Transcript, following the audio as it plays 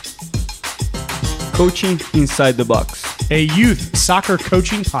Coaching Inside the Box, a youth soccer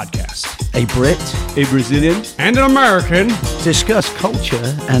coaching podcast. A Brit, a Brazilian, and an American discuss culture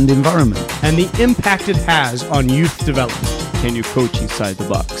and environment and the impact it has on youth development. Can you coach inside the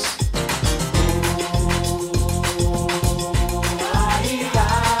box?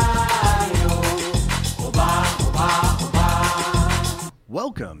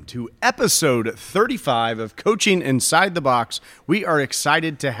 Welcome to episode 35 of Coaching Inside the Box. We are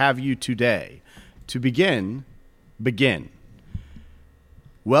excited to have you today. To begin.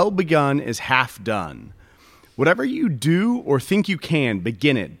 Well begun is half done. Whatever you do or think you can,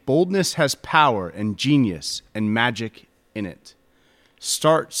 begin it. Boldness has power and genius and magic in it.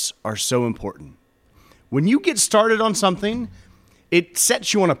 Starts are so important. When you get started on something, it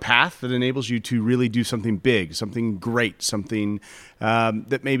sets you on a path that enables you to really do something big, something great, something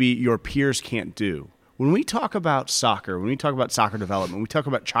that maybe your peers can't do. When we talk about soccer, when we talk about soccer development, when we talk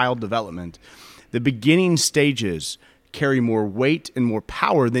about child development, the beginning stages carry more weight and more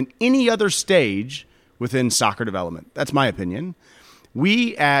power than any other stage within soccer development. That's my opinion.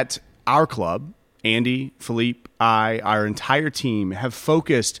 We at our club, Andy, Philippe, our entire team, have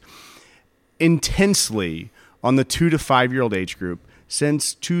focused intensely on the 2 to 5 year old age group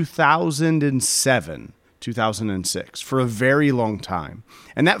since 2007, 2006, for a very long time.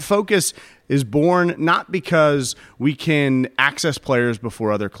 And that focus is born not because we can access players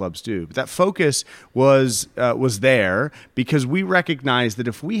before other clubs do, but that focus was there because we recognized that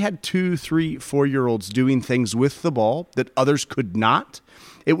if we had 2, 3, 4-year-olds doing things with the ball that others could not,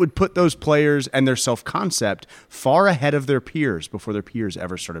 it would put those players and their self-concept far ahead of their peers before their peers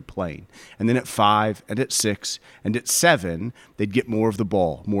ever started playing. And then at 5 and at 6 and at 7, they'd get more of the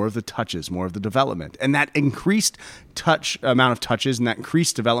ball, more of the touches, more of the development. And that increased amount of touches and that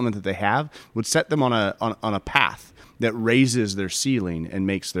increased development that they have would set them on a path that raises their ceiling and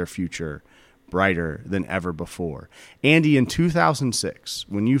makes their future brighter than ever before. Andy, in 2006,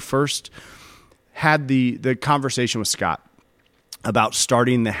 when you first had the conversation with Scott about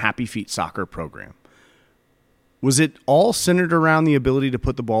starting the Happy Feet soccer program, was it all centered around the ability to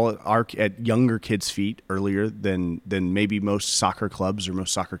put the ball at younger kids' feet earlier than maybe most soccer clubs or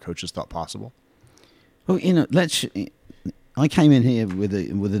most soccer coaches thought possible? Well, I came in here with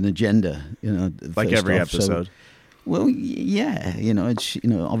an agenda, like every episode. Well, yeah, it's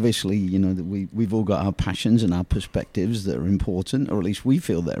obviously that we've all got our passions and our perspectives that are important, or at least we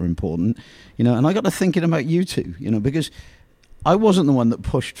feel they're important, and I got to thinking about you two, because I wasn't the one that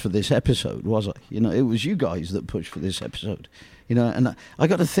pushed for this episode, was I? It was you guys that pushed for this episode. And I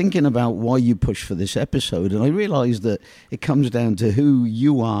got to thinking about why you pushed for this episode, and I realized that it comes down to who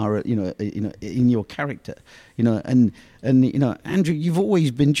you are, in your character. And Andrew, you've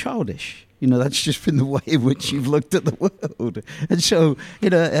always been childish. That's just been the way in which you've looked at the world. And so,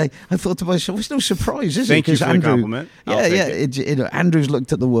 I thought to myself, it's no surprise, is it? Thank you for the compliment. Andrew's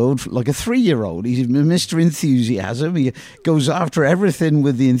looked at the world like a 3-year-old. He's Mr. Enthusiasm. He goes after everything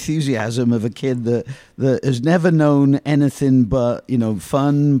with the enthusiasm of a kid that has never known anything but,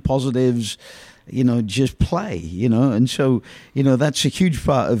 fun, positives, just play, and so, that's a huge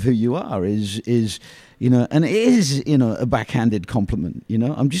part of who you are is and it is, a backhanded compliment,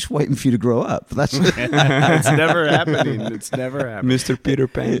 I'm just waiting for you to grow up. That's It's never happening. It's never happening. Mr. Peter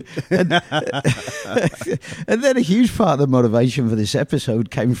Pan. And then a huge part of the motivation for this episode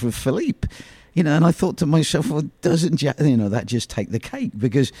came from Philippe. And I thought to myself, well, doesn't that just take the cake?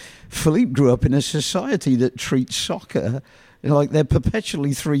 Because Philippe grew up in a society that treats soccer like they're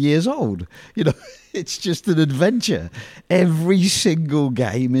perpetually 3 years old. It's just an adventure. Every single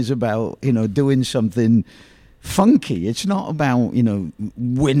game is about, doing something funky. It's not about,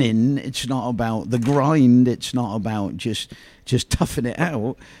 winning. It's not about the grind. It's not about just toughing it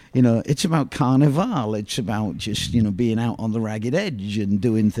out. It's about carnival. It's about just, being out on the ragged edge and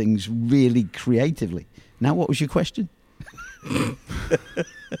doing things really creatively. Now, what was your question?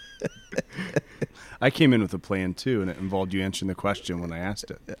 I came in with a plan, too, and it involved you answering the question when I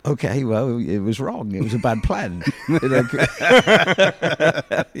asked it. Okay, well, it was wrong. It was a bad plan.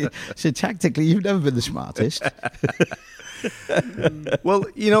 So tactically, you've never been the smartest. Well,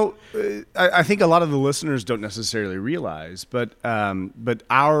 I think a lot of the listeners don't necessarily realize, but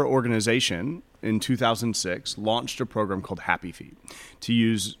our organization in 2006 launched a program called Happy Feet to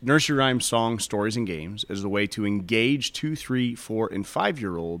use nursery rhyme songs, stories, and games as a way to engage 2, 3, 4, and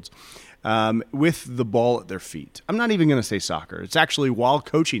 5-year-olds with the ball at their feet. I'm not even going to say soccer. It's actually, while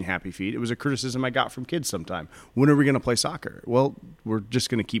coaching Happy Feet, it was a criticism I got from kids sometime. When are we going to play soccer? Well, we're just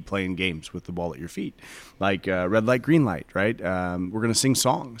going to keep playing games with the ball at your feet, like red light, green light, right? We're going to sing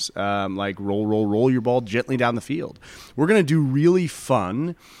songs like roll, roll, roll your ball gently down the field. We're going to do really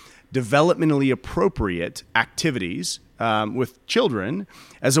fun, developmentally appropriate activities with children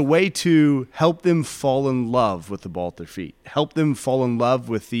as a way to help them fall in love with the ball at their feet, help them fall in love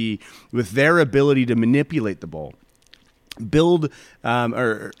with their ability to manipulate the ball, build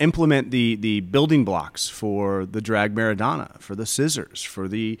or implement the building blocks for the drag Maradona, for the scissors, for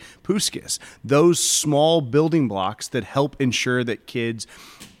the Puskas, those small building blocks that help ensure that kids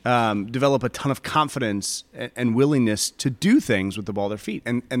develop a ton of confidence and willingness to do things with the ball at their feet.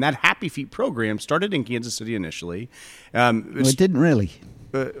 And that Happy Feet program started in Kansas City initially. It didn't really.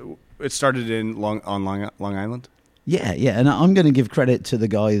 It started in Long Island. Yeah, and I'm going to give credit to the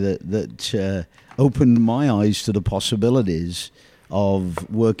guy that opened my eyes to the possibilities of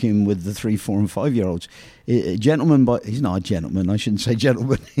working with the 3, 4, and 5-year-olds. A gentleman, but he's not a gentleman. I shouldn't say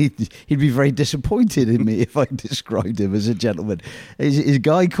gentleman. He'd be very disappointed in me if I described him as a gentleman. He's a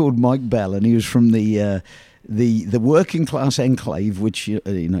guy called Mike Bell, and he was from the working class enclave, which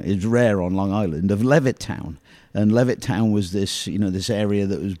is rare on Long Island, of Levittown. And Levittown was this area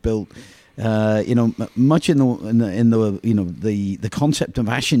that was built. Much in the concept of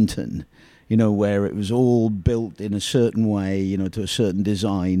Ashington, where it was all built in a certain way, to a certain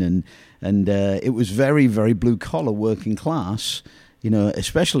design, and it was very, very blue collar working class,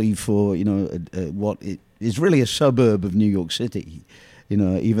 especially for what is really a suburb of New York City,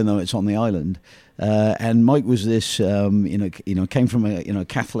 even though it's on the island. And Mike was this, came from a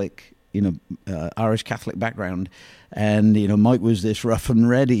Catholic, Irish Catholic background, and Mike was this rough and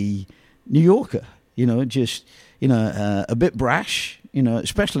ready New Yorker, a bit brash,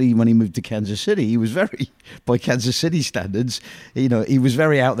 especially when he moved to Kansas City. He was very, by Kansas City standards, he was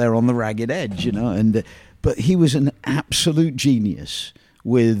very out there on the ragged edge, but he was an absolute genius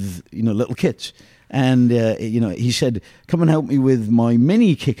with, little kids. And, he said, come and help me with my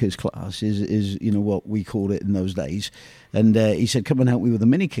mini kickers class is what we called it in those days. And he said, come and help me with the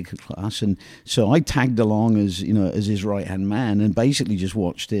mini kicker class. And so I tagged along as his right-hand man and basically just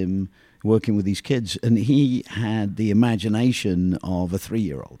watched him working with these kids. And he had the imagination of a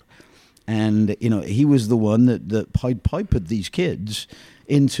 3-year-old. And, he was the one that Pied Pipered these kids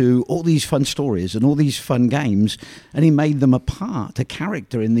into all these fun stories and all these fun games, and he made them a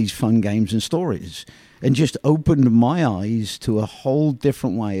character in these fun games and stories, and just opened my eyes to a whole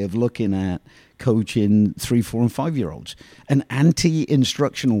different way of looking at coaching 3, 4, and 5-year-olds, an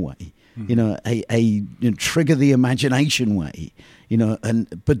anti-instructional way, a trigger the imagination way,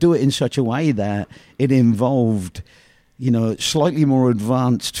 but do it in such a way that it involved slightly more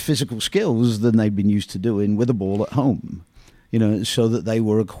advanced physical skills than they'd been used to doing with a ball at home. So that they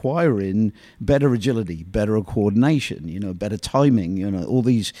were acquiring better agility, better coordination, better timing, all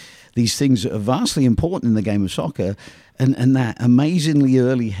these things that are vastly important in the game of soccer, and that amazingly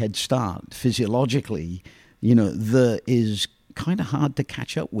early head start physiologically, that is kind of hard to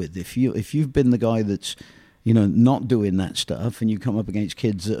catch up with. If you've been the guy that's, not doing that stuff, and you come up against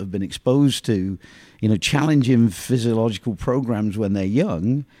kids that have been exposed to, challenging physiological programs when they're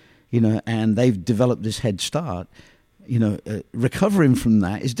young, and they've developed this head start. Recovering from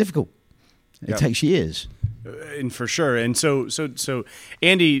that is difficult. It takes years. And for sure. And so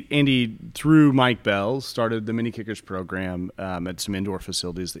Andy through Mike Bell started the Mini Kickers program at some indoor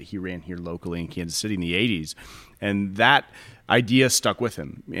facilities that he ran here locally in Kansas City in the 80s. And that idea stuck with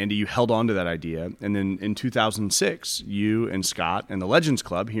him. Andy, you held on to that idea. And then in 2006, you and Scott and the Legends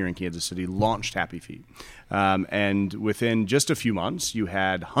Club here in Kansas City launched Happy Feet. And within just a few months, you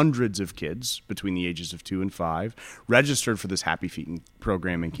had hundreds of kids between the ages of 2 and 5 registered for this Happy Feet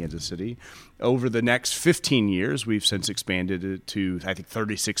program in Kansas City. Over the next 15 years, we've since expanded it to, I think,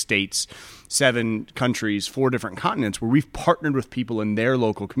 36 states, 7 countries, 4 different continents, where we've partnered with people in their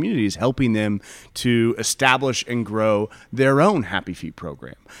local communities, helping them to establish and grow their own Happy Feet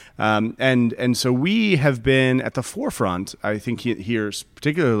program. And so we have been at the forefront, I think, here,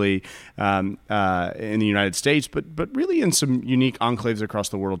 particularly in the United States, but really in some unique enclaves across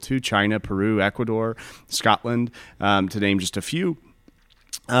the world too: China, Peru, Ecuador, Scotland, to name just a few.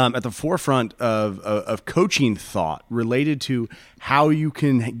 At the forefront of coaching thought related to how you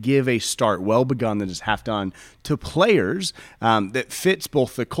can give a start well begun that is half done to players that fits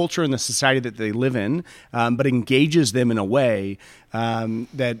both the culture and the society that they live in, but engages them in a way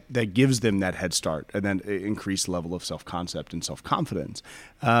that gives them that head start and then increased level of self-concept and self-confidence.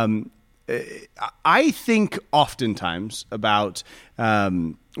 I think oftentimes about,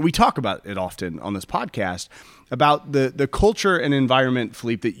 we talk about it often on this podcast, about the culture and environment,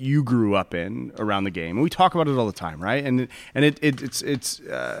 Philippe, that you grew up in around the game. And we talk about it all the time, right? And it's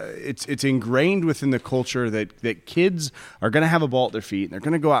ingrained within the culture that kids are going to have a ball at their feet, and they're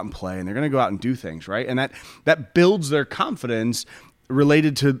going to go out and play, and they're going to go out and do things, right? And that builds their confidence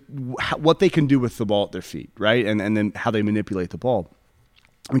related to what they can do with the ball at their feet, right? And then how they manipulate the ball.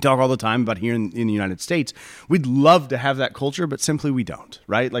 We talk all the time about here in the United States. We'd love to have that culture, but simply we don't,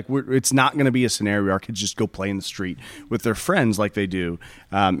 right? Like it's not going to be a scenario where our kids just go play in the street with their friends like they do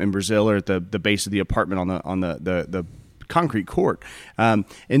in Brazil or at the base of the apartment on the concrete court.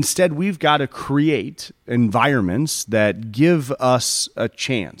 Instead, we've got to create environments that give us a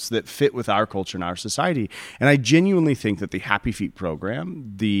chance that fit with our culture and our society. And I genuinely think that the Happy Feet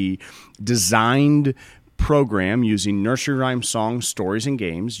program, the designed program using nursery rhyme songs, stories, and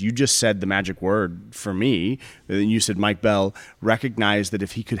games. You just said the magic word for me. You said Mike Bell recognized that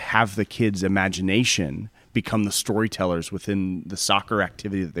if he could have the kids' imagination become the storytellers within the soccer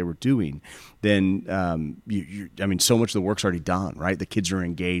activity that they were doing, then so much of the work's already done, right? The kids are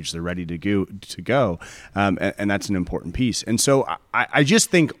engaged, they're ready to go, and that's an important piece. And so I just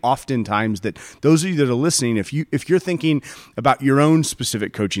think oftentimes that those of you that are listening, if you're thinking about your own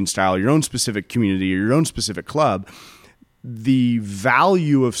specific coaching style, your own specific community, or your own specific club, the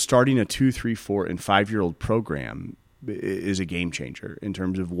value of starting a 2, 3, 4, and 5-year-old program is a game changer in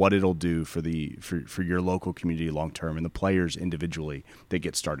terms of what it'll do for your local community long term and the players individually that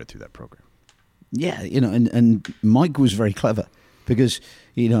get started through that program. Yeah, and Mike was very clever because,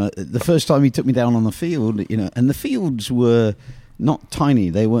 the first time he took me down on the field, and the fields were not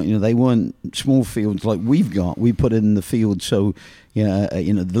tiny. They weren't small fields like we've got. We put in the field so,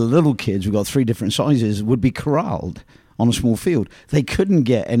 the little kids, we've got 3 different sizes, would be corralled on a small field. They couldn't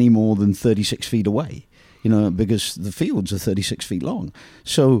get any more than 36 feet away. Because the fields are 36 feet long.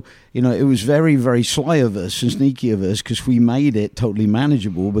 So, it was very, very sly of us and sneaky of us because we made it totally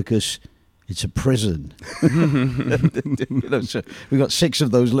manageable because it's a prison. So we got 6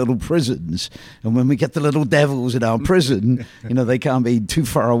 of those little prisons. And when we get the little devils in our prison, they can't be too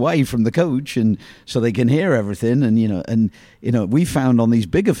far away from the coach. And so they can hear everything. And, we found on these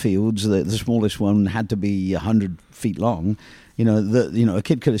bigger fields that the smallest one had to be 100 feet long. A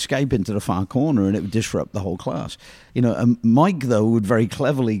kid could escape into the far corner and it would disrupt the whole class. And Mike, though, would very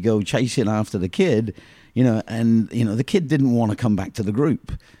cleverly go chasing after the kid, and the kid didn't want to come back to the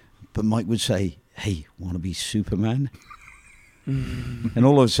group. But Mike would say, "Hey, want to be Superman?" And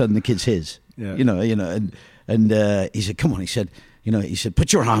all of a sudden the kid's his. Yeah. And he said, "Come on," he said,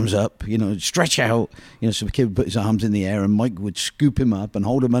 "Put your arms up, stretch out." So the kid would put his arms in the air and Mike would scoop him up and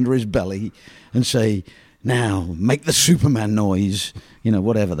hold him under his belly and say, "Now, make the Superman noise,"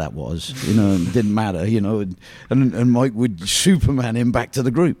 whatever that was, it didn't matter, and Mike would Superman him back to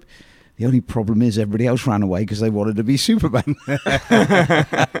the group. The only problem is everybody else ran away because they wanted to be Superman.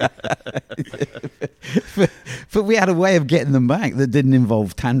 But we had a way of getting them back that didn't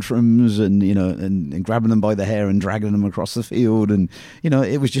involve tantrums and, and grabbing them by the hair and dragging them across the field. And,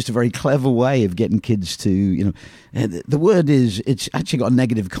 it was just a very clever way of getting kids to, the word is, it's actually got a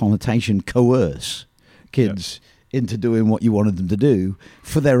negative connotation, coerce kids into doing what you wanted them to do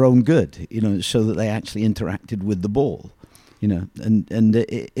for their own good, so that they actually interacted with the ball, and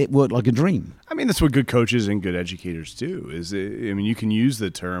it worked like a dream. I mean, that's what good coaches and good educators do. You can use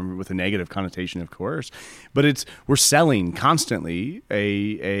the term with a negative connotation, of course, but we're selling constantly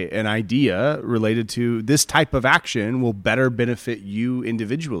an idea related to this type of action will better benefit you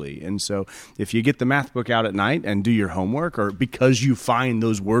individually. And so, if you get the math book out at night and do your homework, or because you find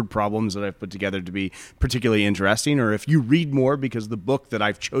those word problems that I've put together to be particularly interesting, or if you read more because the book that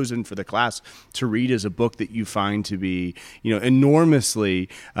I've chosen for the class to read is a book that you find to be, enormously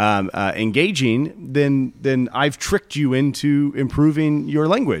engaging. Then I've tricked you into improving your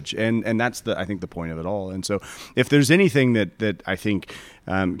language, and that's I think the point of it all. And so, if there's anything that I think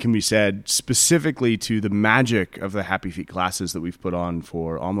can be said specifically to the magic of the Happy Feet classes that we've put on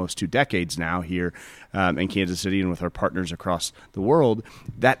for almost 2 decades now here in Kansas City and with our partners across the world,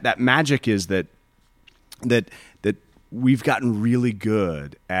 that magic is that we've gotten really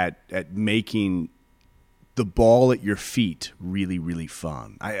good at making the ball at your feet really, really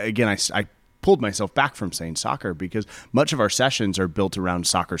fun. I pulled myself back from saying soccer because much of our sessions are built around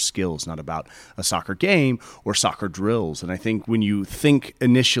soccer skills, not about a soccer game or soccer drills. And I think when you think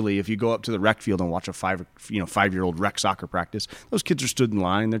initially, if you go up to the rec field and watch a 5-year-old rec soccer practice, those kids are stood in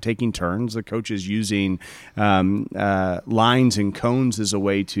line. They're taking turns. The coach is using lines and cones as a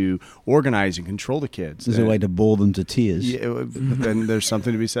way to organize and control the kids. As a way to bore them to tears. Yeah, and there's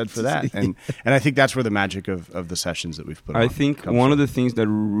something to be said for that. And I think that's where the magic of the sessions that we've put on. I think one of the things that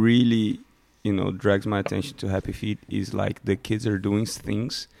really drags my attention to Happy Feet is like the kids are doing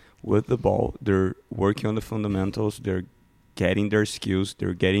things with the ball. They're working on the fundamentals. They're getting their skills.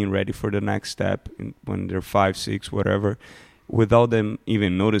 They're getting ready for the next step when they're 5, 6, whatever, without them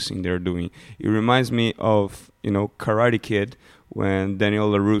even noticing they're doing. It reminds me of, Karate Kid when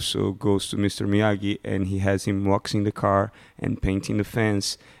Daniel LaRusso goes to Mr. Miyagi and he has him waxing the car and painting the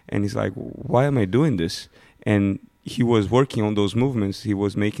fence, and he's like, why am I doing this? And he was working on those movements. He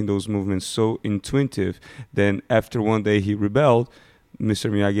was making those movements so intuitive. Then after one day he rebelled, Mr.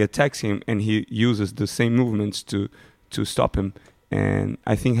 Miyagi attacks him, and he uses the same movements to stop him. And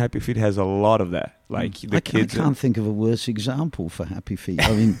I think Happy Feet has a lot of that. Like the kids. I can't think of a worse example for Happy Feet.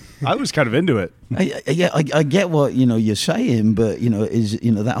 I mean, I was kind of into it. I get what you're saying, but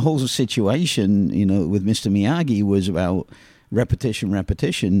that whole situation with Mr. Miyagi was about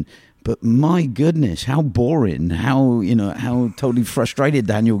repetition. But my goodness, how boring, how totally frustrated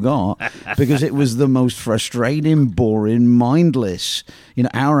Daniel got, because it was the most frustrating, boring, mindless,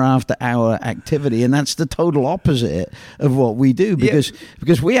 hour after hour activity. And that's the total opposite of what we do, because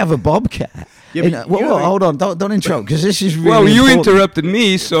we have a bobcat. Yeah, hold on, don't interrupt, because this is really well, you important. interrupted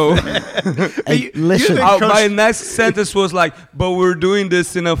me, so Hey, listen. my next sentence was like, but we're doing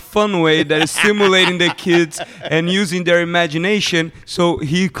this in a fun way that is stimulating the kids and using their imagination, so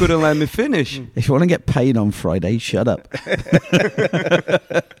he couldn't let me finish. If you want to get paid on Friday, shut up.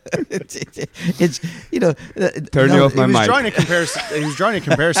 it's Turn you off my He was mic. drawing a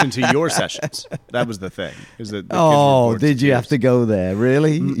comparison to your sessions. That was the thing. Is that the kids were Oh, bored did to you tears. have to go there?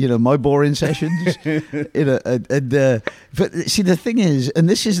 Really? My boring sessions. But see, the thing is, and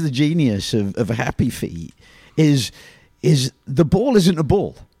this is the genius of Happy Feet, is the ball isn't a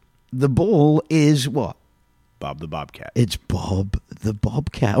ball. The ball is what? Bob the Bobcat. It's Bob the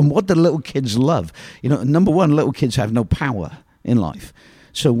Bobcat. And what the little kids love, number one, little kids have no power in life.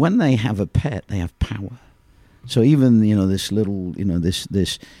 So when they have a pet, they have power. So even, this little, this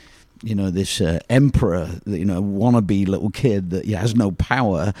emperor, wannabe little kid that has no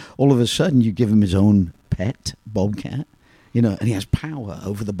power, all of a sudden you give him his own pet, Bobcat. And he has power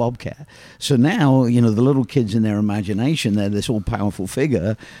over the bobcat. So now, the little kids in their imagination, they're this all-powerful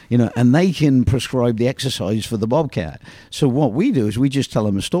figure, and they can prescribe the exercise for the bobcat. So what we do is we just tell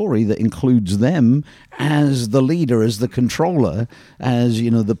them a story that includes them as the leader, as the controller, as,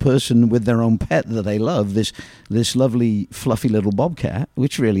 the person with their own pet that they love, this lovely, fluffy little bobcat,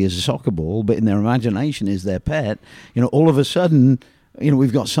 which really is a soccer ball, but in their imagination is their pet. All of a sudden,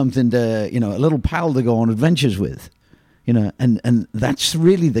 we've got something to, a little pal to go on adventures with. And that's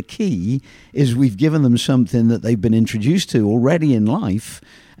really the key, is we've given them something that they've been introduced to already in life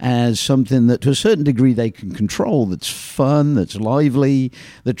as something that to a certain degree they can control, that's fun, that's lively,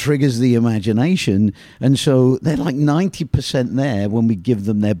 that triggers the imagination. And so they're like 90% there when we give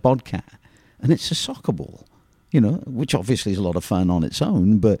them their bobcat. And it's a soccer ball, which obviously is a lot of fun on its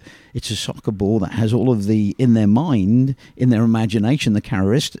own, but it's a soccer ball that has all of the, in their mind, in their imagination, the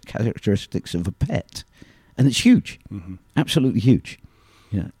characteristics of a pet. And it's huge, absolutely huge.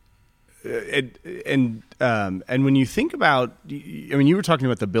 Yeah. And when you think about, you were talking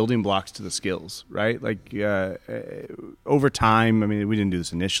about the building blocks to the skills, right? Like over time, we didn't do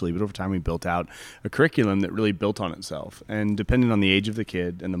this initially, but over time we built out a curriculum that really built on itself. And depending on the age of the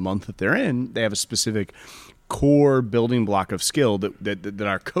kid and the month that they're in, they have a specific core building block of skill that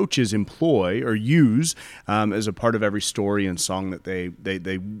our coaches employ or use as a part of every story and song that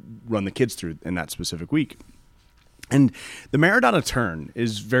they run the kids through in that specific week. And the Maradona turn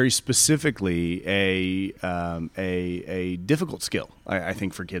is very specifically a difficult skill, I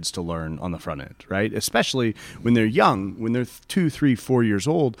think, for kids to learn on the front end, right? Especially when they're young, when they're 2, 3, 4 years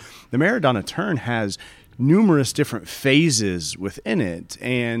old. The Maradona turn has numerous different phases within it.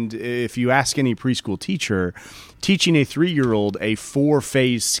 And if you ask any preschool teacher, teaching a 3-year-old a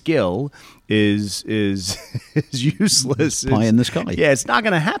 4-phase skill is useless. Pie in the sky. Yeah, it's not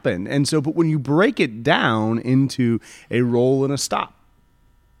going to happen. And so, but when you break it down into a roll and a stop,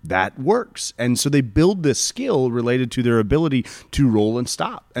 that works. And so they build this skill related to their ability to roll and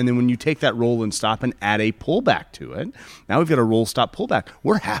stop. And then when you take that roll and stop and add a pullback to it, now we've got a roll, stop, pullback.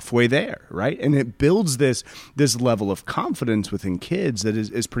 We're halfway there, right? And it builds this level of confidence within kids that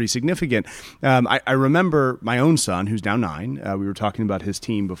is pretty significant. I remember my own son, who's now 9. We were talking about his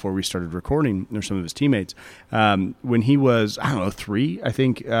team before we started recording, or some of his teammates. When he was, 3, I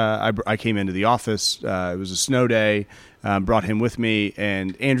think, I came into the office. It was a snow day. Brought him with me,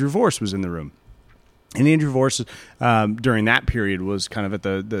 and Andrew Vorse was in the room. And Andrew Vorse, during that period, was kind of at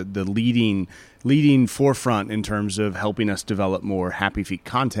the leading forefront in terms of helping us develop more Happy Feet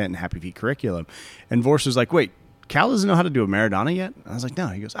content and Happy Feet curriculum. And Vorse was like, wait, Cal doesn't know how to do a Maradona yet? I was like, no.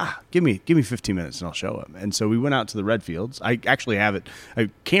 He goes, give me 15 minutes and I'll show him. And so we went out to the red fields. I actually have it.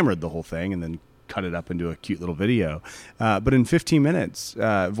 I cameraed the whole thing and then cut it up into a cute little video. But in 15 minutes,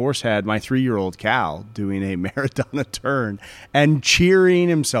 Vorst had my 3-year-old Cal doing a Maradona turn and cheering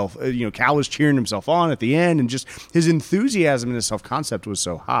himself. Cal was cheering himself on at the end, and just his enthusiasm and his self-concept was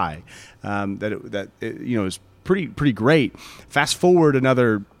so high that it was pretty great. Fast forward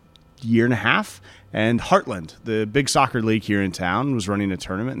another year and a half, and Heartland, the big soccer league here in town, was running a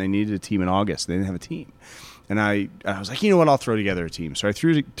tournament, and they needed a team in August. They didn't have a team. And I was like, you know what, I'll throw together a team. So I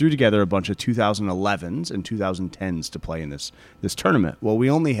threw together a bunch of 2011s and 2010s to play in this tournament. Well, we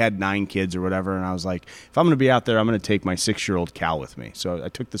only had 9 kids or whatever, and I was like, if I'm going to be out there, I'm going to take my 6-year-old Cal with me. So I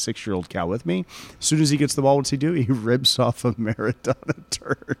took the 6-year-old Cal with me. As soon as he gets the ball, what's he do? He rips off a Maradona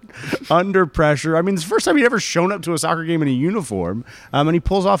turn under pressure. I mean, it's the first time he'd ever shown up to a soccer game in a uniform, and he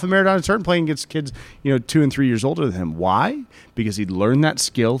pulls off a Maradona turn playing against kids 2 and 3 years older than him. Why? Because he'd learned that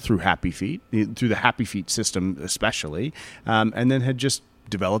skill through Happy Feet, through the Happy Feet system especially, and then had just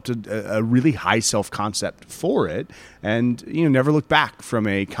developed a really high self-concept for it, and never looked back from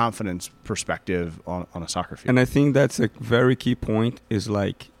a confidence perspective on a soccer field. And I think that's a very key point, is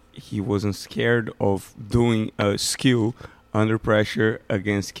like he wasn't scared of doing a skill under pressure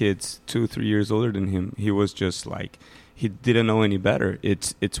against kids 2-3 years older than him. He was just like, he didn't know any better.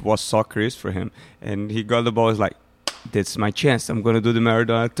 It's what soccer is for him. And he got the ball, is like, that's my chance. I'm going to do the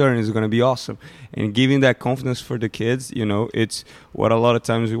Maradona turn. It's going to be awesome. And giving that confidence for the kids, it's what a lot of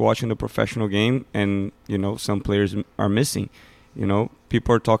times we watch in the professional game, and, some players are missing.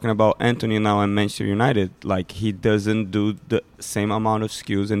 People are talking about Anthony now in Manchester United. Like, he doesn't do the same amount of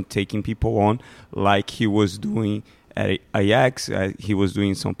skills and taking people on like he was doing at Ajax, he was doing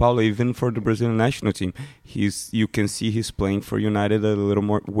in São Paulo, even for the Brazilian national team. You can see he's playing for United a little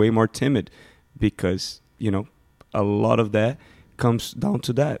more, way more timid, because, a lot of that comes down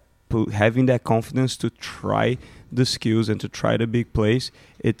to that. Having that confidence to try the skills and to try the big plays.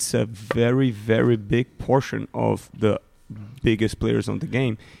 It's a very, very big portion of the biggest players on the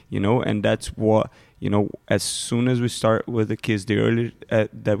game, and that's what, as soon as we start with the kids, the earlier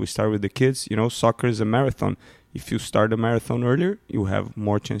that we start with the kids, soccer is a marathon. If you start a marathon earlier, you have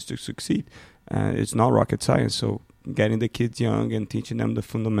more chance to succeed. It's not rocket science, so getting the kids young and teaching them the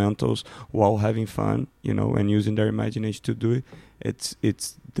fundamentals while having fun, and using their imagination to do it, it's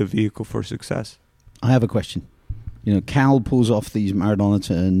the vehicle for success. I have a question. Cal pulls off these Maradona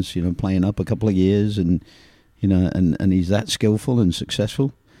turns, playing up a couple of years, and and he's that skillful and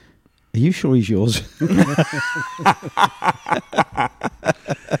successful. Are you sure he's yours?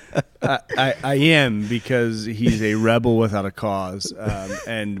 I am, because he's a rebel without a cause,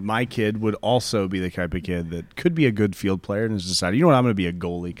 and my kid would also be the type of kid that could be a good field player and has decided, I'm going to be a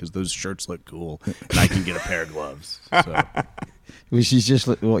goalie because those shirts look cool and I can get a pair of gloves. So. Which is just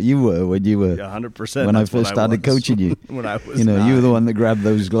like what you were when you were 100%. When I first started coaching you. When I was you were the one that grabbed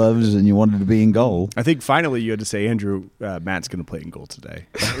those gloves and you wanted to be in goal. I think finally you had to say, Andrew, Matt's going to play in goal today.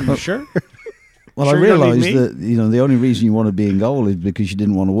 Are you sure? Well, sure I realized that the only reason you want to be in goal is because you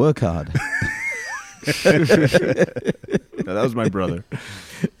didn't want to work hard. No, that was my brother.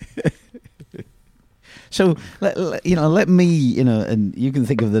 So let me and you can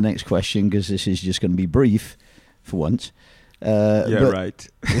think of the next question, because this is just going to be brief for once. Right.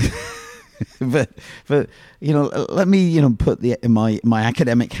 but let me put my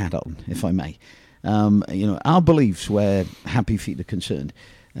academic hat on, if I may. Our beliefs where Happy Feet are concerned.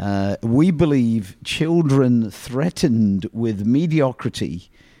 We believe children threatened with mediocrity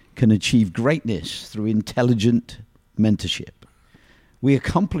can achieve greatness through intelligent mentorship. We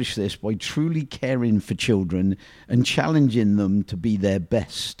accomplish this by truly caring for children and challenging them to be their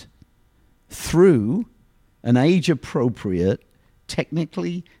best through an age-appropriate,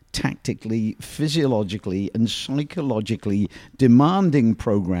 technically, tactically, physiologically, and psychologically demanding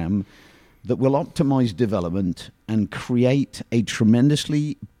program that will optimize development and create a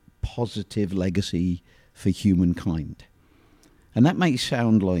tremendously positive legacy for humankind. And that may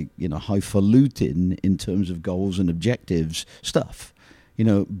sound like, highfalutin in terms of goals and objectives stuff,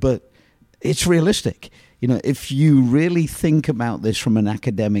 but it's realistic. If you really think about this from an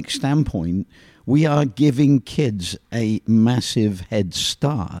academic standpoint, we are giving kids a massive head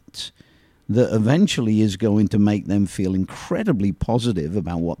start that eventually is going to make them feel incredibly positive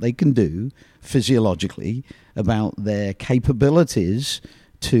about what they can do physiologically, about their capabilities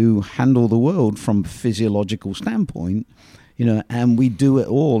to handle the world from a physiological standpoint, and we do it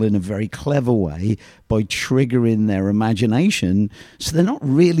all in a very clever way by triggering their imagination. So they're not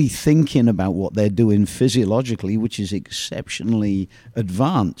really thinking about what they're doing physiologically, which is exceptionally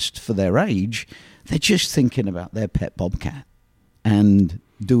advanced for their age. They're just thinking about their pet bobcat and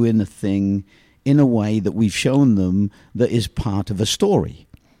doing a thing in a way that we've shown them that is part of a story.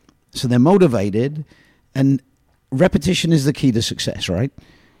 So they're motivated, and repetition is the key to success, right?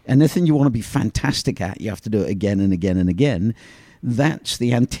 Anything you want to be fantastic at, you have to do it again and again and again. That's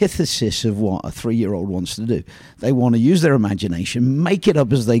the antithesis of what a 3-year-old wants to do. They want to use their imagination, make it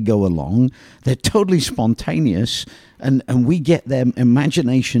up as they go along. They're totally spontaneous, and we get their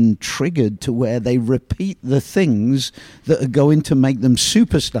imagination triggered to where they repeat the things that are going to make them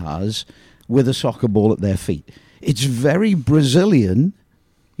superstars with a soccer ball at their feet. It's very Brazilian,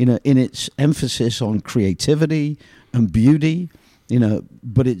 in its emphasis on creativity and beauty.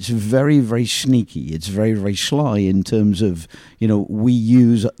 But it's very, very sneaky. It's very, very sly in terms of, we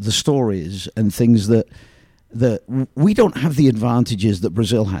use the stories and things that we don't have the advantages that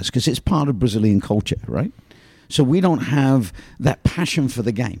Brazil has because it's part of Brazilian culture, right? So we don't have that passion for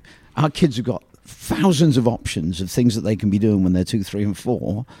the game. Our kids have got thousands of options of things that they can be doing when they're 2, 3, and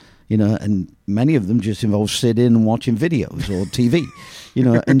 4. And many of them just involve sitting and watching videos or TV,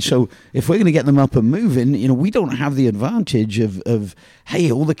 and so if we're going to get them up and moving, we don't have the advantage of, hey,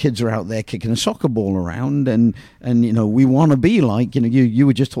 all the kids are out there kicking a soccer ball around and we want to be like, you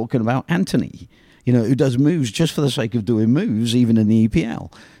were just talking about Anthony, who does moves just for the sake of doing moves, even in the EPL,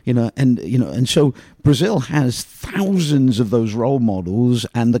 and so Brazil has thousands of those role models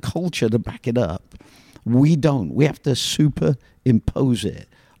and the culture to back it up. We don't. We have to superimpose it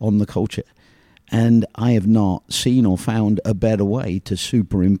on the culture. And I have not seen or found a better way to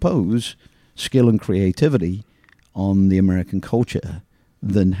superimpose skill and creativity on the American culture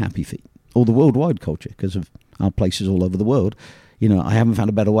than Happy Feet, or the worldwide culture, because of our places all over the world. I haven't found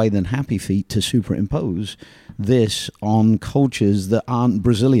a better way than Happy Feet to superimpose this on cultures that aren't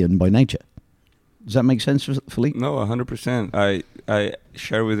Brazilian by nature. Does that make sense, Philippe? No, 100%. I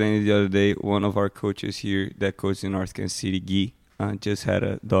shared with Andy the other day, one of our coaches here that coaches in North Kansas City, Guy, just had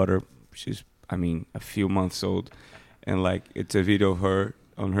a daughter. She's, a few months old, and it's a video of her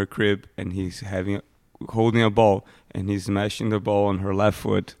on her crib, and he's holding a ball, and he's smashing the ball on her left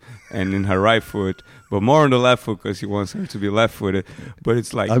foot and in her right foot, but more on the left foot because he wants her to be left-footed. But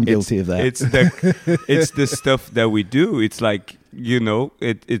it's I'm guilty of that. It's the stuff that we do. It's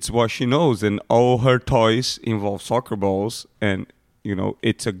it's what she knows, and all her toys involve soccer balls, and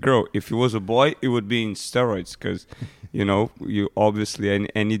it's a girl. If it was a boy, it would be in steroids because. You obviously,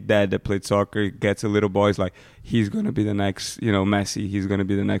 any dad that played soccer gets a little boy, is like, he's going to be the next, Messi, he's going to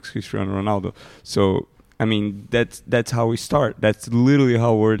be the next Cristiano Ronaldo. So, that's how we start. That's literally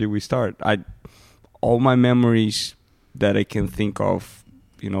how early we start. All my memories that I can think of,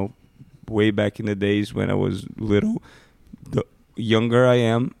 way back in the days when I was little, the younger I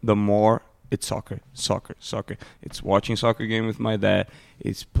am, the more it's soccer. It's watching soccer game with my dad.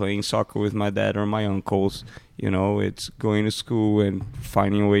 It's playing soccer with my dad or my uncles. It's going to school and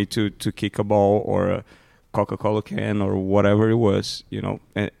finding a way to kick a ball or a Coca-Cola can or whatever it was.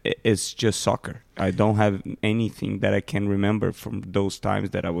 And it's just soccer. I don't have anything that I can remember from those times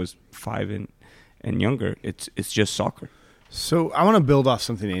that I was 5 and younger. It's just soccer. So I want to build off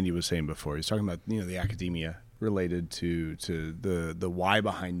something Andy was saying before. He's talking about the academia related to the why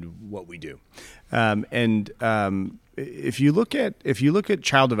behind what we do, if you look at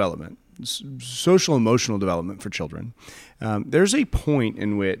child development, social emotional development for children, there's a point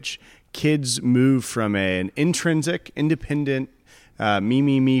in which kids move from an intrinsic, independent,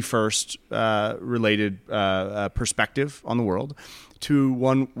 me first related perspective on the world to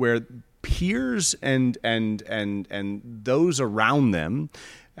one where peers and those around them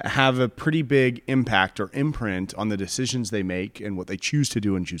have a pretty big impact or imprint on the decisions they make and what they choose to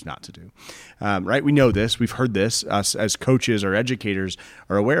do and choose not to do. Right? We know this. We've heard this. Us as coaches or educators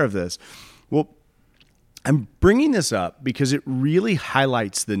are aware of this. Well, I'm bringing this up because it really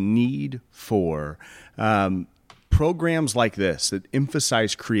highlights the need for programs like this that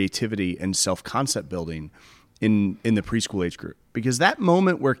emphasize creativity and self-concept building in the preschool age group. Because that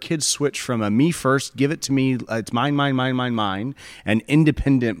moment where kids switch from a me first, give it to me, it's mine, and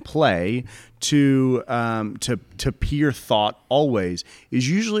independent play to peer thought always is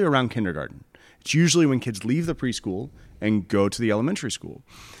usually around kindergarten. It's usually when kids leave the preschool and go to the elementary school.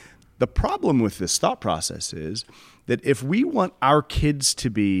 The problem with this thought process is that if we want our kids to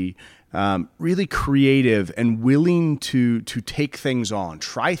be really creative and willing to take things on,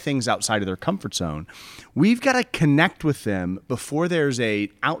 try things outside of their comfort zone, we've got to connect with them before there's a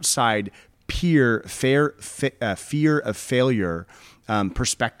outside fear of failure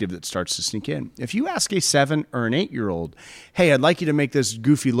perspective that starts to sneak in. If you ask a 7 or an 8-year-old, hey, I'd like you to make this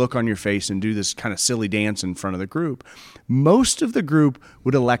goofy look on your face and do this kind of silly dance in front of the group, most of the group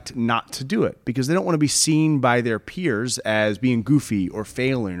would elect not to do it because they don't want to be seen by their peers as being goofy or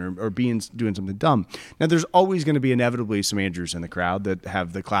failing or doing something dumb. Now, there's always going to be inevitably some Andrews in the crowd that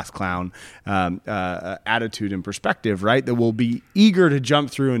have the class clown attitude and perspective, right? That will be eager to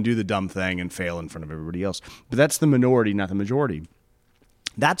jump through and do the dumb thing and fail in front of everybody else. But that's the minority, not the majority.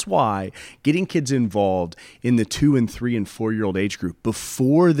 That's why getting kids involved in the 2 and 3 and 4-year-old age group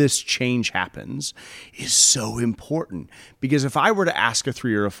before this change happens is so important. Because if I were to ask a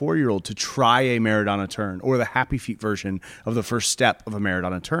 3 or a 4-year-old to try a Maradona turn or the Happy Feet version of the first step of a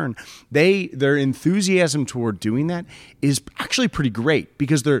Maradona turn, their enthusiasm toward doing that is actually pretty great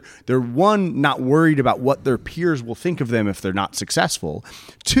because they're one, not worried about what their peers will think of them if they're not successful.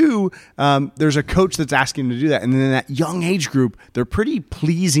 2, there's a coach that's asking them to do that. And then in that young age group, they're pretty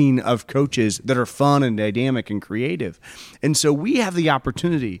pleasing of coaches that are fun and dynamic and creative. And so we have the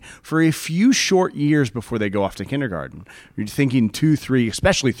opportunity for a few short years before they go off to kindergarten. You're thinking 2, 3,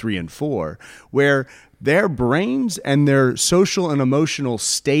 especially 3 and 4, where their brains and their social and emotional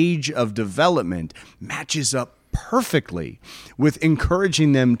stage of development matches up perfectly with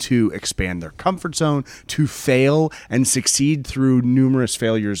encouraging them to expand their comfort zone, to fail and succeed through numerous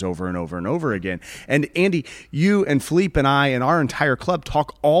failures over and over and over again. And Andy, you and Philippe and I and our entire club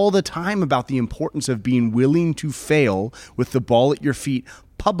talk all the time about the importance of being willing to fail with the ball at your feet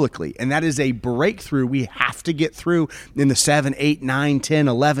publicly. And that is a breakthrough we have to get through in the 7, 8, 9, 10,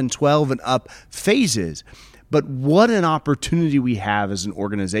 11, 12 and up phases. But what an opportunity we have as an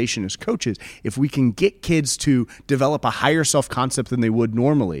organization, as coaches, if we can get kids to develop a higher self-concept than they would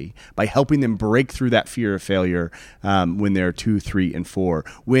normally by helping them break through that fear of failure when they're 2, 3, and 4.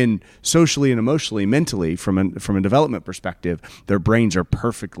 When socially and emotionally, mentally, from a development perspective, their brains are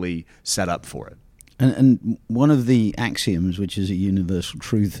perfectly set up for it. And one of the axioms, which is a universal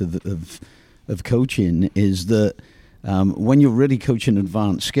truth of coaching, is that when you're really coaching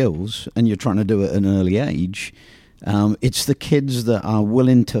advanced skills and you're trying to do it at an early age, it's the kids that are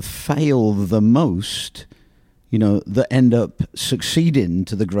willing to fail the most, that end up succeeding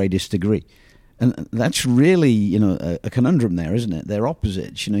to the greatest degree. And that's really, a conundrum there, isn't it? They're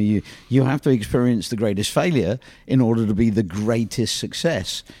opposites. You have to experience the greatest failure in order to be the greatest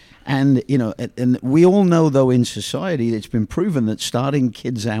success. And, and we all know, though, in society, it's been proven that starting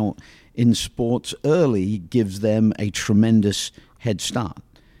kids out in sports early gives them a tremendous head start.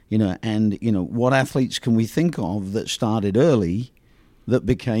 What athletes can we think of that started early that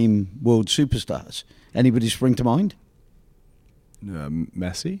became world superstars? Anybody spring to mind?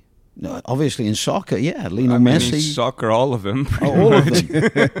 Messi? No, obviously in soccer, yeah. Lionel Messi. In soccer, all of them. All of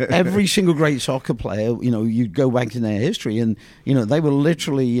them. Every single great soccer player, you go back in their history and, they were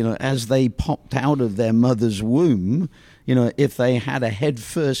literally, as they popped out of their mother's womb, if they had a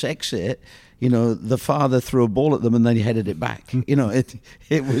head-first exit, the father threw a ball at them and then he headed it back.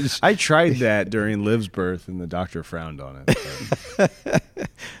 It was... I tried that during Liv's birth and the doctor frowned on it.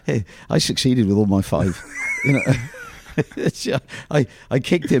 Hey, I succeeded with all my 5. I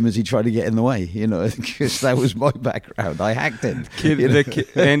kicked him as he tried to get in the way, because that was my background. I hacked him.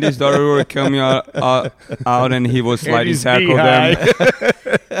 Andy's daughter were coming out and he was sliding tackle them.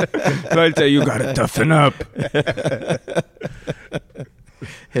 So I tell you, got to toughen up.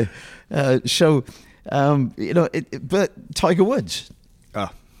 But Tiger Woods. Oh,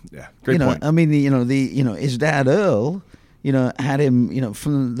 yeah, great point. I mean, his dad Earl. Had him,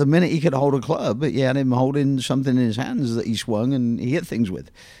 from the minute he could hold a club, he had him holding something in his hands that he swung and he hit things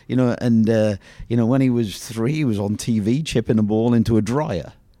with, when he was 3, he was on TV chipping a ball into a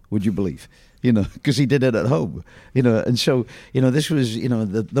dryer, would you believe? Because he did it at home, and so, this was,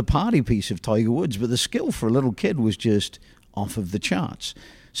 the party piece of Tiger Woods, but the skill for a little kid was just off of the charts.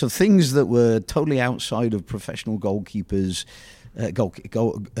 So things that were totally outside of professional goalkeepers,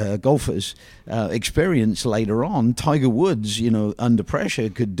 golfers' experience later on, Tiger Woods, under pressure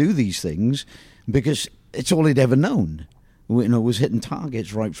could do these things because it's all he'd ever known. Was hitting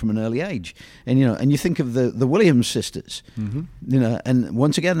targets right from an early age. And you think of the Williams sisters, and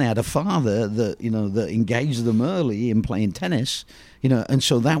once again they had a father that that engaged them early in playing tennis, and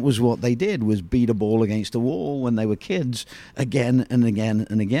so that was what they did, was beat a ball against a wall when they were kids again and again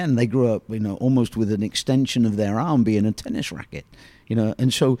and again. They grew up almost with an extension of their arm being a tennis racket,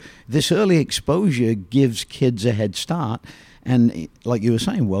 and so this early exposure gives kids a head start. And like you were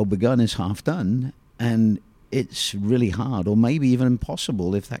saying, well begun is half done, and it's really hard, or maybe even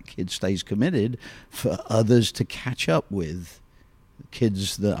impossible, if that kid stays committed, for others to catch up with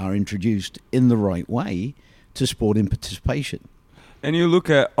kids that are introduced in the right way to sporting participation. And you look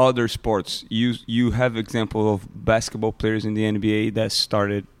at other sports. You have example of basketball players in the NBA that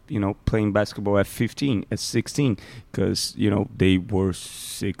started, playing basketball at 15, at 16, because they were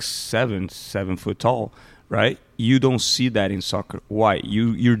 7 foot tall, right? You don't see that in soccer. Why?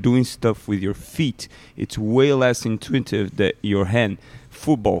 You're doing stuff with your feet. It's way less intuitive than your hand.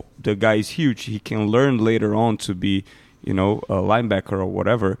 Football, the guy is huge. He can learn later on to be, a linebacker or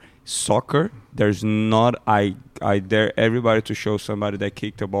whatever. Soccer, there's not. I dare everybody to show somebody that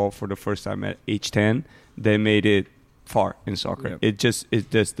kicked a ball for the first time at age 10. They made it far in soccer. Yep. It just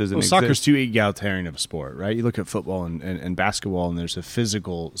doesn't exist. Soccer's too egalitarian of a sport, right? You look at football and basketball, and there's a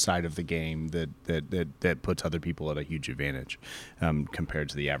physical side of the game that puts other people at a huge advantage compared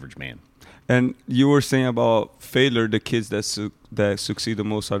to the average man. And you were saying about failure. The kids that succeed the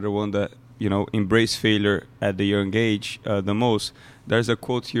most are the one that embrace failure at the young age the most. There's a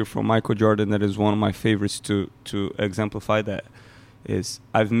quote here from Michael Jordan that is one of my favorites to exemplify that. Is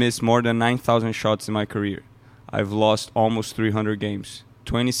I've missed more than 9,000 shots in my career. I've lost almost 300 games.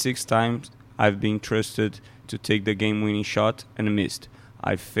 26 times I've been trusted to take the game-winning shot and missed.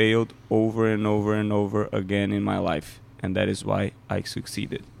 I failed over and over and over again in my life, and that is why I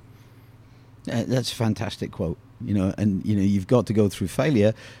succeeded. That's a fantastic quote. You've got to go through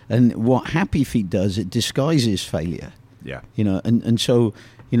failure, and what Happy Feet does, it disguises failure. Yeah. And so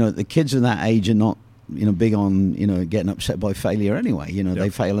the kids of that age are not big on getting upset by failure anyway. They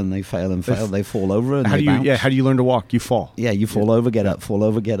fail and they fail and fail. They fall over and they bounce. How do you learn to walk? You fall. Yeah, you fall over, get up, fall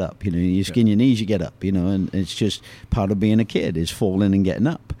over, get up. You skin your knees, you get up. And it's just part of being a kid is falling and getting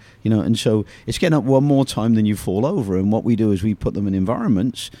up. And so it's getting up one more time than you fall over. And what we do is we put them in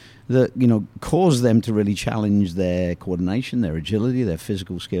environments that cause them to really challenge their coordination, their agility, their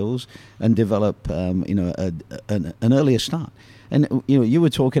physical skills, and develop an earlier start. And you were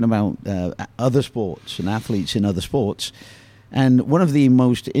talking about other sports and athletes in other sports, and one of the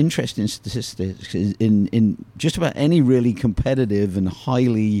most interesting statistics is in just about any really competitive and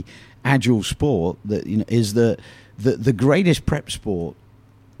highly agile sport that is the greatest prep sport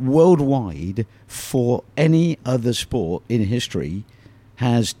worldwide for any other sport in history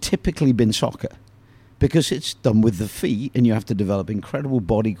has typically been soccer, because it's done with the feet and you have to develop incredible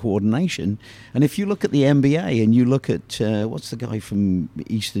body coordination. And if you look at the NBA and you look at, what's the guy from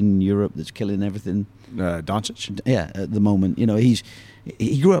Eastern Europe that's killing everything? Doncic? Yeah, at the moment.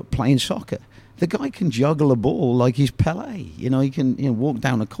 He grew up playing soccer. The guy can juggle a ball like he's Pelé. He can walk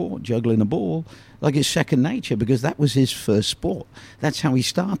down a court juggling a ball like it's second nature, because that was his first sport. That's how he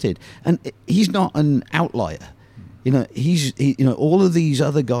started. And he's not an outlier. He's all of these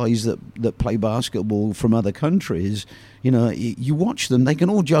other guys that play basketball from other countries. You watch them; they can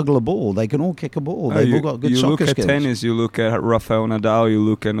all juggle a ball, they can all kick a ball. They've all got good soccer skills. You look at tennis, you look at Rafael Nadal, you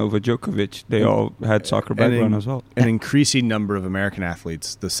look at Novak Djokovic. They all had soccer background as well. An increasing number of American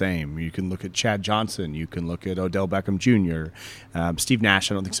athletes the same. You can look at Chad Johnson, you can look at Odell Beckham Jr., Steve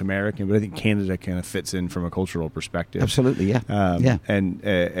Nash. I don't think he's American, but I think Canada kind of fits in from a cultural perspective. Absolutely, yeah. Yeah.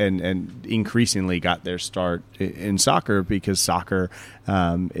 And increasingly got their start in soccer, because soccer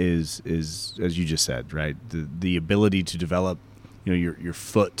is as you just said, right? The ability to develop your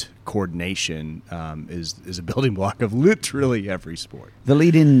foot coordination is a building block of literally every sport. The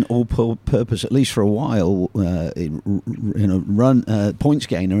leading all-purpose, at least for a while, points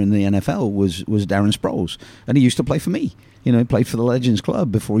gainer in the NFL was Darren Sproles, and he used to play for me. He played for the Legends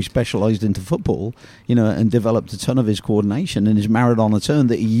Club before he specialized into football, and developed a ton of his coordination and his Maradona turn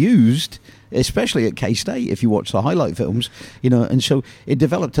that he used, especially at K-State, if you watch the highlight films, and so it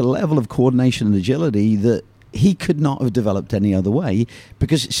developed a level of coordination and agility that he could not have developed any other way,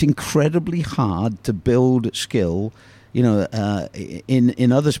 because it's incredibly hard to build skill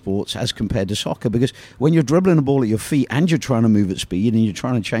in other sports as compared to soccer, because when you're dribbling a ball at your feet and you're trying to move at speed and you're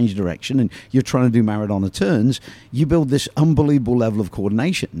trying to change direction and you're trying to do Maradona turns, you build this unbelievable level of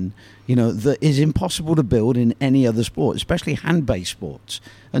coordination, that is impossible to build in any other sport, especially hand-based sports.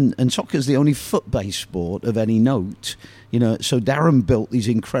 And soccer is the only foot-based sport of any note. So Darren built these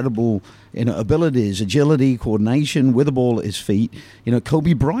incredible, abilities, agility, coordination with the ball at his feet.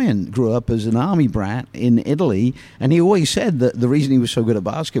 Kobe Bryant grew up as an army brat in Italy, and he always said that the reason he was so good at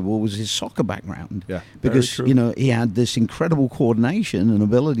basketball was his soccer background. Yeah, because he had this incredible coordination and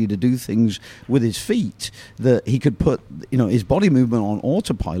ability to do things with his feet that he could put his body movement on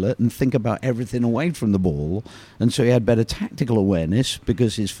autopilot and think about everything away from the ball. And so he had better tactical awareness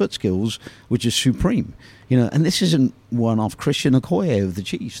because his foot skills, which is supreme. And this isn't one-off. Christian Okoye of the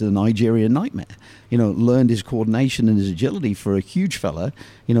Chiefs, the Nigerian Nightmare, learned his coordination and his agility for a huge fella,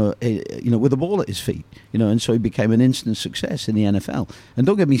 with a ball at his feet, and so he became an instant success in the NFL. And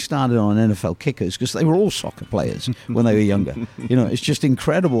don't get me started on NFL kickers, because they were all soccer players when they were younger. It's just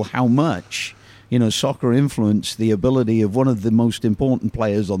incredible how much soccer influenced the ability of one of the most important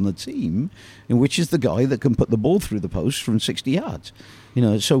players on the team, and which is the guy that can put the ball through the post from 60 yards.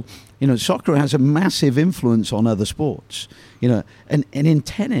 So soccer has a massive influence on other sports. And in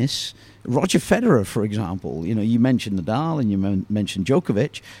tennis, Roger Federer, for example, you mentioned Nadal and you mentioned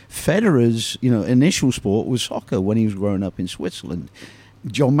Djokovic. Federer's, initial sport was soccer when he was growing up in Switzerland.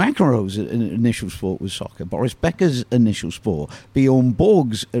 John McEnroe's initial sport was soccer. Boris Becker's initial sport. Bjorn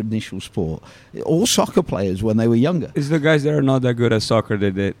Borg's initial sport. All soccer players when they were younger. It's the guys that are not that good at soccer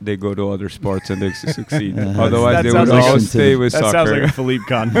that they go to other sports and they succeed. Otherwise, that they would all stay with soccer. That sounds like a Philippe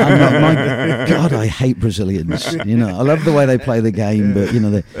Kahn. God, I hate Brazilians. I love the way they play the game, but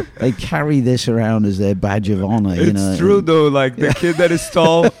they carry this around as their badge of honor. It's true though. Like the kid that is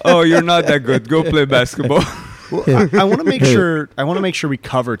tall. Oh, you're not that good. Go play basketball. Well, I want to make sure. I want to make sure we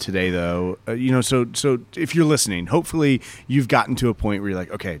cover today, though. So if you're listening, hopefully you've gotten to a point where you're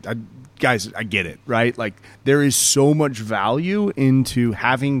like, okay, guys, I get it, right? Like there is so much value into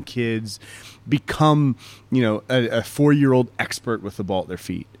having kids become, a 4-year-old expert with the ball at their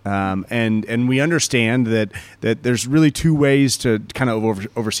feet. And we understand that there's really two ways to kind of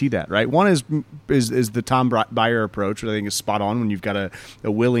oversee that, right? One is the Tom Byer approach, which I think is spot on when you've got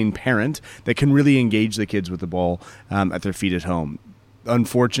a willing parent that can really engage the kids with the ball at their feet at home.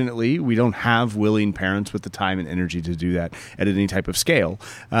 Unfortunately, we don't have willing parents with the time and energy to do that at any type of scale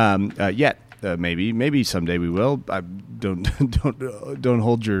yet. Maybe someday we will. I don't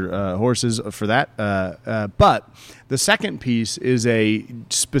hold your horses for that. But the second piece is a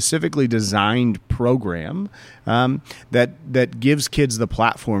specifically designed program that gives kids the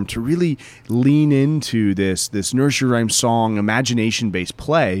platform to really lean into this nursery rhyme song, imagination-based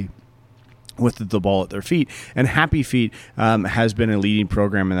play with the ball at their feet. And Happy Feet has been a leading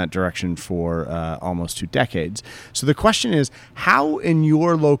program in that direction for almost 2 decades. So the question is, how in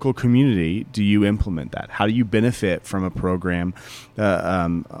your local community do you implement that? How do you benefit from a program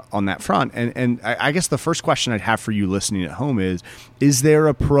on that front? And I guess the first question I'd have for you listening at home is there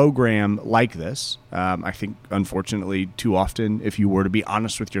a program like this? I think, unfortunately, too often, if you were to be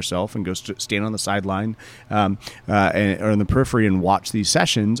honest with yourself and go stand on the sideline or in the periphery and watch these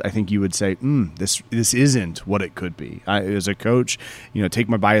sessions, I think you would say, this isn't what it could be. As a coach, take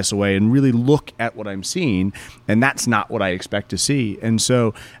my bias away and really look at what I'm seeing, and that's not what I expect to see. And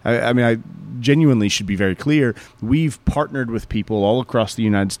so, I genuinely should be very clear. We've partnered with people all across the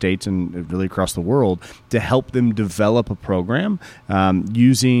United States and really across the world to help them develop a program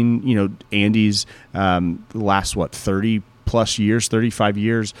using, Andy's last 35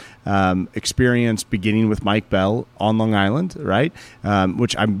 years experience, beginning with Mike Bell on Long Island, right?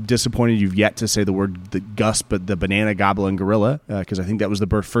 Which I'm disappointed you've yet to say the word Gus, but the banana gobbling gorilla, because I think that was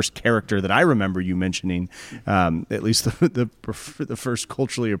the first character that I remember you mentioning, at least the first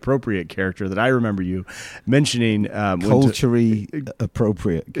culturally appropriate character that I remember you mentioning. Culturally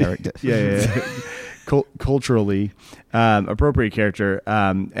appropriate character. Yeah. Culturally appropriate character,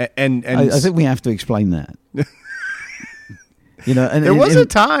 and I think we have to explain that. And there was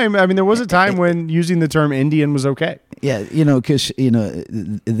a time when using the term Indian was okay. Yeah, because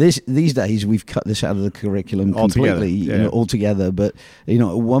these days we've cut this out of the curriculum completely, altogether. But at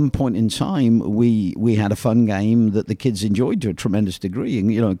one point in time, we had a fun game that the kids enjoyed to a tremendous degree,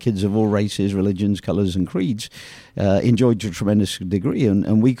 and kids of all races, religions, colors, and creeds enjoyed to a tremendous degree,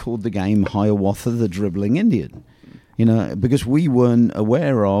 and we called the game Hiawatha the Dribbling Indian, because we weren't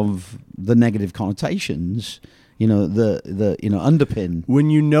aware of the negative connotations. The underpin. When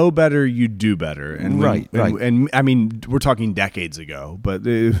you know better, you do better. And right. And I mean, we're talking decades ago, but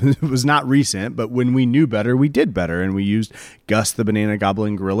it was not recent. But when we knew better, we did better. And we used Gus the banana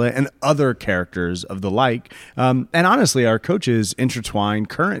gobbling gorilla and other characters of the like. And honestly, our coaches intertwine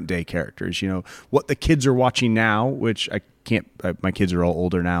current day characters. What the kids are watching now, which my kids are all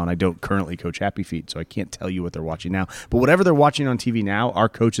older now, and I don't currently coach Happy Feet, so I can't tell you what they're watching now. But whatever they're watching on TV now, our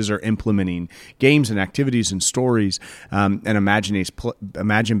coaches are implementing games and activities and stories and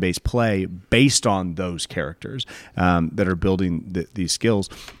imagine-based play based on those characters that are building these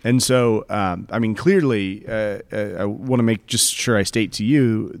skills. And so, clearly, I want to make just sure I state to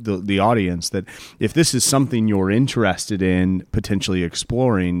you, the audience, that if this is something you're interested in potentially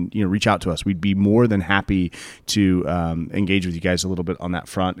exploring, reach out to us. We'd be more than happy to engage with you guys a little bit on that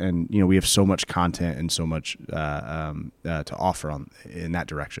front. And we have so much content and so much to offer in that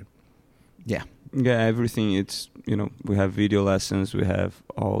direction. Yeah. Yeah, everything. It's, we have video lessons. We have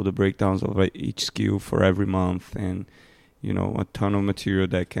all the breakdowns of each skill for every month, and, a ton of material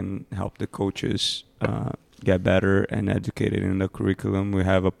that can help the coaches get better and educated in the curriculum. We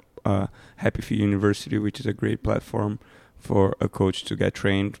have a Happy Feet University, which is a great platform for a coach to get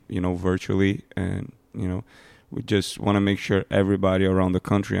trained, virtually. And, we just want to make sure everybody around the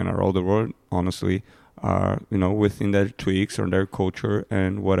country and around the world, honestly, are, within their tweaks or their culture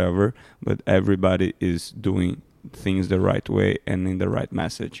and whatever, but everybody is doing things the right way and in the right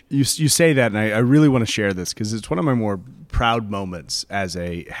message. You say that, and I really want to share this because it's one of my more proud moments as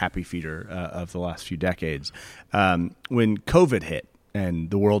a Happy Feeder of the last few decades. When COVID hit and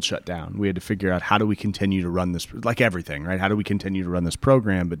the world shut down, we had to figure out how do we continue to run this, like everything, right? How do we continue to run this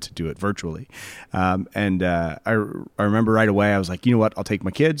program, but to do it virtually? I remember right away, I was like, you know what? I'll take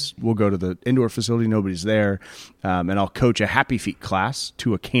my kids. We'll go to the indoor facility. Nobody's there. And I'll coach a Happy Feet class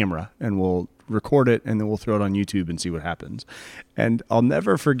to a camera, and we'll record it, and then we'll throw it on YouTube and see what happens. And I'll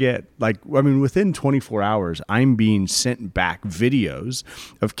never forget, within 24 hours, I'm being sent back videos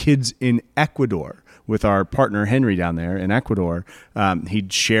of kids in Ecuador with our partner Henry down there in Ecuador.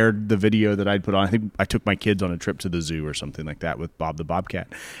 He'd shared the video that I'd put on. I think I took my kids on a trip to the zoo or something like that with Bob the Bobcat.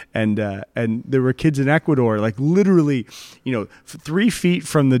 And there were kids in Ecuador, literally, 3 feet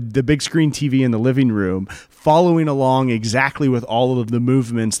from the big screen TV in the living room, following along exactly with all of the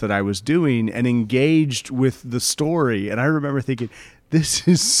movements that I was doing and engaged with the story. And I remember thinking, this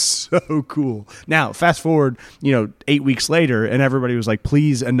is so cool. Now, fast forward, 8 weeks later, and everybody was like,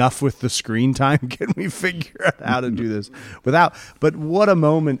 please, enough with the screen time. Can we figure out how to do this without? But what a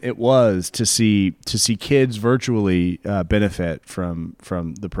moment it was to see kids virtually benefit from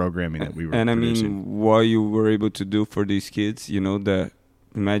the programming that we were producing. I mean, what you were able to do for these kids,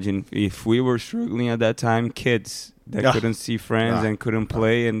 imagine if we were struggling at that time, kids that couldn't see friends and couldn't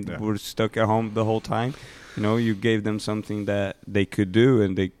play and were stuck at home the whole time. You gave them something that they could do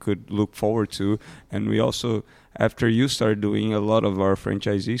and they could look forward to. And we also, after you started doing, a lot of our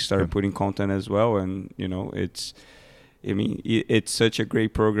franchisees started putting content as well. And, it's such a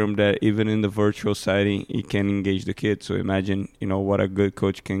great program that even in the virtual setting, it can engage the kids. So imagine, what a good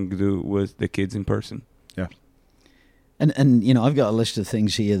coach can do with the kids in person. Yeah. And I've got a list of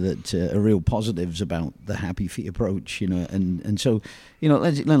things here that are real positives about the Happy Feet approach, and so,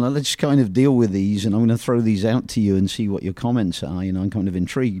 let's kind of deal with these, and I'm going to throw these out to you and see what your comments are. I'm kind of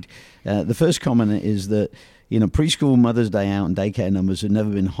intrigued. The first comment is that, preschool Mother's Day out and daycare numbers have never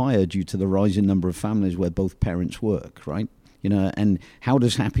been higher due to the rising number of families where both parents work, right? And how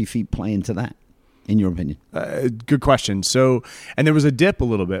does Happy Feet play into that, in your opinion? Good question. So, and there was a dip a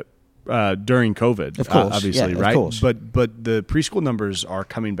little bit during COVID, of course, obviously, right? Of course. But the preschool numbers are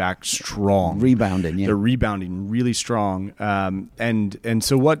coming back strong, rebounding. Yeah, they're rebounding really strong. And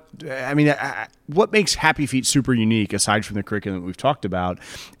so what makes Happy Feet super unique, aside from the curriculum that we've talked about,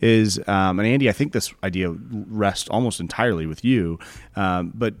 is and Andy, I think this idea rests almost entirely with you.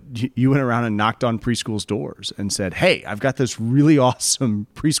 But you went around and knocked on preschool's doors and said, "Hey, I've got this really awesome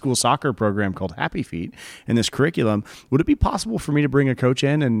preschool soccer program called Happy Feet and this curriculum. Would it be possible for me to bring a coach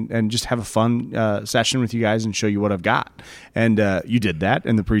in and just have a fun session with you guys and show you what I've got?" And you did that,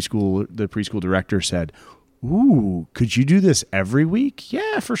 and the preschool director said, "Ooh, could you do this every week?"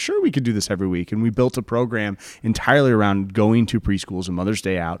 "Yeah, for sure we could do this every week." And we built a program entirely around going to preschools and Mother's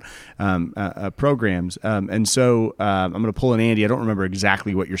Day out programs. And so I'm going to pull an Andy. I don't remember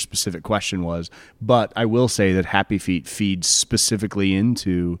exactly what your specific question was, but I will say that Happy Feet feeds specifically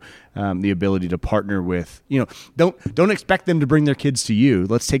into the ability to partner with, don't expect them to bring their kids to you.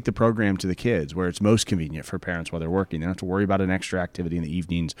 Let's take the program to the kids where it's most convenient for parents while they're working. They don't have to worry about an extra activity in the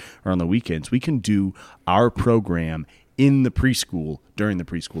evenings or on the weekends. We can do our program in the preschool during the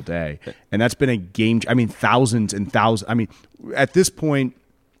preschool day. And that's been a game. Thousands and thousands. At this point,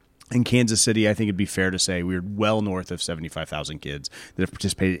 in Kansas City, I think it'd be fair to say we're well north of 75,000 kids that have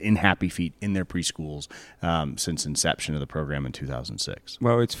participated in Happy Feet in their preschools since inception of the program in 2006.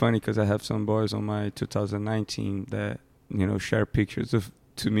 Well, it's funny because I have some boys on my 2019 that, share pictures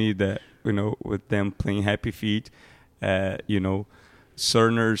to me that, with them playing Happy Feet,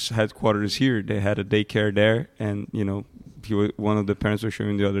 Cerner's headquarters here, they had a daycare there, and, one of the parents was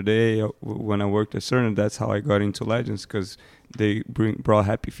showing the other day when I worked at Cerner, that's how I got into Legends, because they brought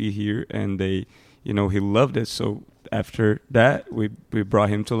Happy Feet here, and they, he loved it. So after that, we brought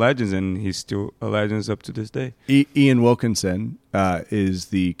him to Legends, and he's still a Legends up to this day. Ian Wilkinson is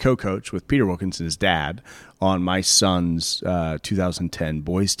the co-coach with Peter Wilkinson, his dad, on my son's 2010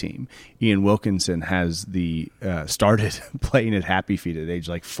 boys team. Ian Wilkinson has started playing at Happy Feet at age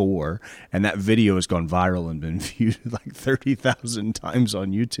like 4, and that video has gone viral and been viewed like 30,000 times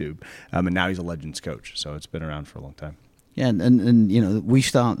on YouTube. And now he's a Legends coach, so it's been around for a long time. Yeah, and you know, we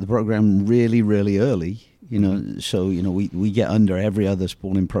start the program really, really early. You know, so you know we get under every other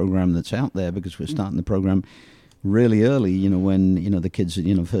sporting program that's out there because we're starting the program really early. You know, when you know the kids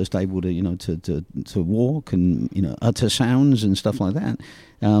are first able to to walk and utter sounds and stuff like that.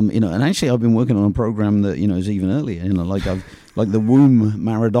 And actually I've been working on a program that is even earlier. Like the womb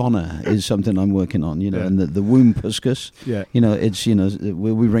Maradona is something I'm working on. And the womb Puskas. Yeah. It's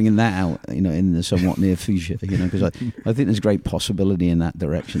we'll be bringing that out. In the somewhat near future. Because I think there's great possibility in that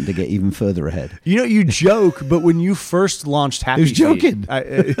direction to get even further ahead. You joke, but when you first launched Happy Feet, joking.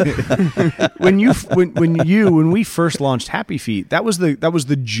 When we first launched Happy Feet, that was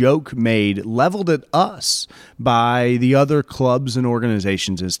the joke made leveled at us by the other clubs and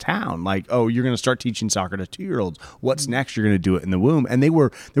organizations as town. Like, oh, you're going to start teaching soccer to 2-year-olds. What's next? You're going to do it in the womb. And they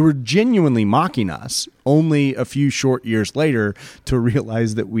were genuinely mocking us only a few short years later to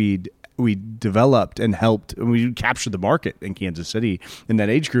realize that we developed and helped, and we captured the market in Kansas City in that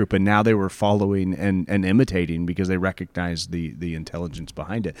age group, and now they were following and imitating because they recognized the intelligence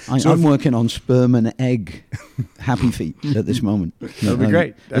behind it. I'm working on sperm and egg Happy Feet at this moment. That'd be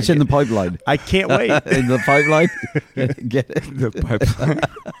great. It's in the pipeline. I can't wait. In the pipeline. Get it? The pipeline.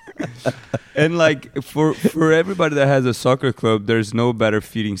 And like for everybody that has a soccer club, there's no better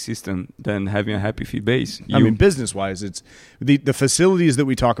feeding system than having a Happy Feet base. I mean, business-wise, it's the facilities that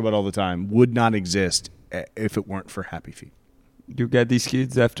we talk about all the time would not exist if it weren't for Happy Feet. You get these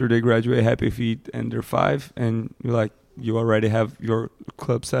kids after they graduate Happy Feet and they're 5, and you already have your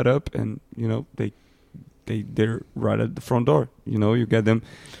club set up, and they're right at the front door. You get them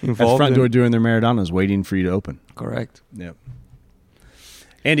involved. At the front door doing their Maradonas, waiting for you to open. Correct. Yep.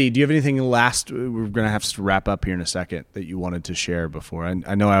 Andy, do you have anything last? We're going to have to wrap up here in a second that you wanted to share before.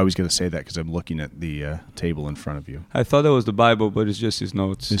 I know I always going to say that because I'm looking at the table in front of you. I thought that was the Bible, but it's just his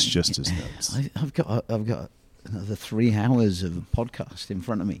notes. It's just his notes. I've got another 3 hours of a podcast in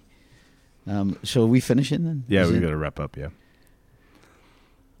front of me. So are we finishing then? Yeah, we've got to wrap up, yeah.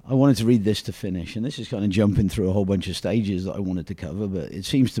 I wanted to read this to finish, and this is kind of jumping through a whole bunch of stages that I wanted to cover, but it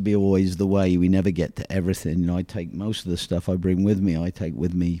seems to be always the way. We never get to everything. I take most of the stuff I bring with me,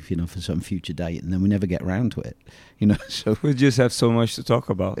 for some future date, and then we never get around to it. So we just have so much to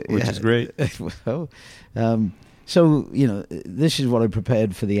talk about, which is great. Well, this is what I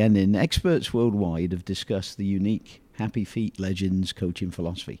prepared for the ending. Experts worldwide have discussed the unique Happy Feet Legends coaching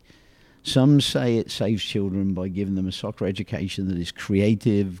philosophy. Some say it saves children by giving them a soccer education that is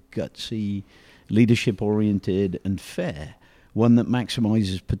creative, gutsy, leadership-oriented, and fair, one that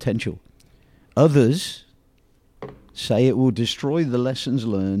maximizes potential. Others say it will destroy the lessons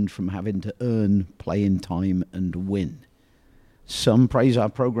learned from having to earn playing time and win. Some praise our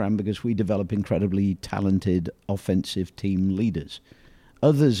program because we develop incredibly talented offensive team leaders.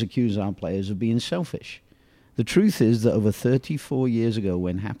 Others accuse our players of being selfish. The truth is that over 34 years ago,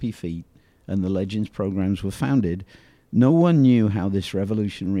 when Happy Feet and the Legends programs were founded, no one knew how this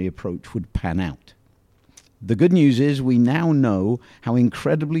revolutionary approach would pan out. The good news is we now know how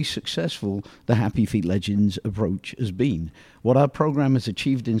incredibly successful the Happy Feet Legends approach has been. What our program has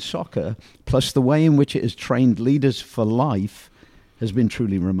achieved in soccer, plus the way in which it has trained leaders for life, has been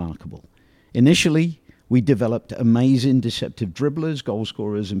truly remarkable. Initially, we developed amazing deceptive dribblers, goal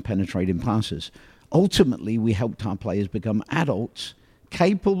scorers, and penetrating passers. Ultimately, we helped our players become adults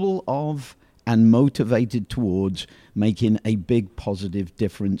capable of and motivated towards making a big positive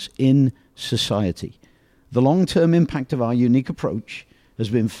difference in society. The long-term impact of our unique approach has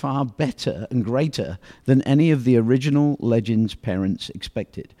been far better and greater than any of the original Legends parents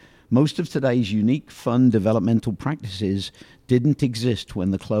expected. Most of today's unique, fun developmental practices didn't exist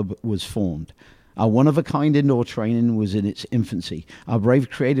when the club was formed. Our one-of-a-kind indoor training was in its infancy. Our brave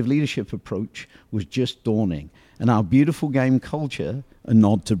creative leadership approach was just dawning. And our beautiful game culture, a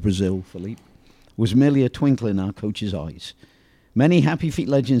nod to Brazil, Felipe, was merely a twinkle in our coach's eyes. Many Happy Feet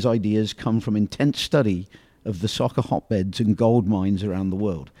Legends ideas come from intense study of the soccer hotbeds and gold mines around the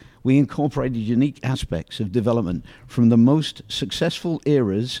world. We incorporated unique aspects of development from the most successful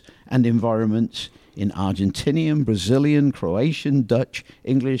eras and environments in Argentinian, Brazilian, Croatian, Dutch,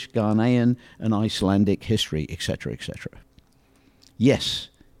 English, Ghanaian, and Icelandic history, etc., etc. Yes,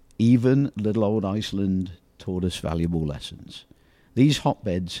 even little old Iceland taught us valuable lessons. These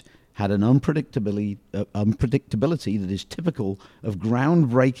hotbeds had an unpredictability that is typical of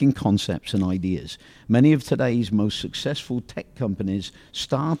groundbreaking concepts and ideas. Many of today's most successful tech companies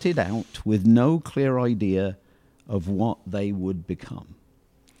started out with no clear idea of what they would become.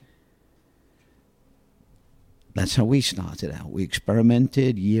 That's how we started out. We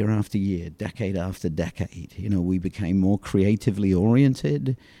experimented year after year, decade after decade. We became more creatively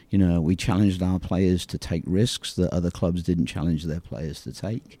oriented. We challenged our players to take risks that other clubs didn't challenge their players to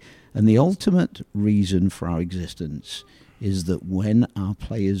take. And the ultimate reason for our existence is that when our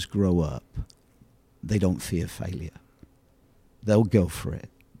players grow up, they don't fear failure. They'll go for it.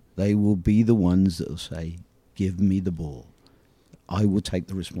 They will be the ones that will say, give me the ball. I will take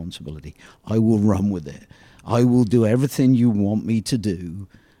the responsibility. I will run with it. I will do everything you want me to do,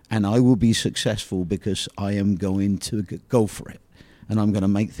 and I will be successful because I am going to go for it. And I'm going to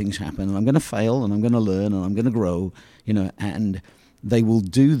make things happen, and I'm going to fail, and I'm going to learn, and I'm going to grow, and they will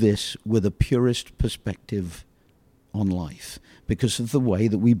do this with a purist perspective on life because of the way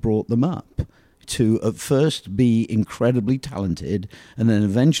that we brought them up to at first be incredibly talented and then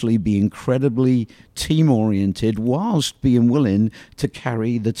eventually be incredibly team-oriented whilst being willing to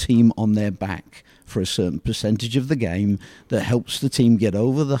carry the team on their back for a certain percentage of the game that helps the team get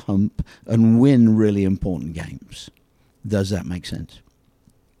over the hump and win really important games. Does that make sense?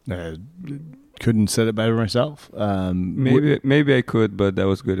 Couldn't said it better myself. Maybe I could, but that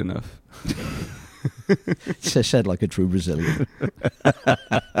was good enough. It's said like a true Brazilian.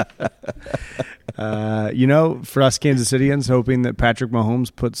 For us Kansas Cityans, hoping that Patrick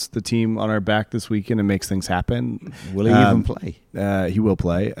Mahomes puts the team on our back this weekend and makes things happen. Will he even play? He will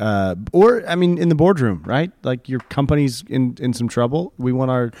play. In the boardroom, right? Like your company's in some trouble. We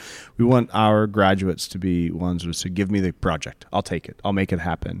want our graduates to be ones who say, give me the project. I'll take it. I'll make it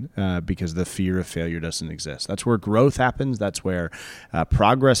happen because the fear of failure doesn't exist. That's where growth happens. That's where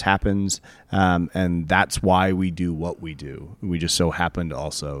progress happens. And that's why we do what we do. We just so happen to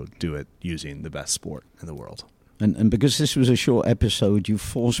also do it using the best sport in the world. And because this was a short episode, you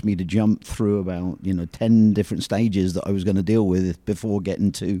forced me to jump through about 10 different stages that I was going to deal with before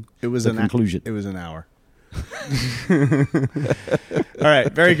getting to the conclusion. It was an hour. All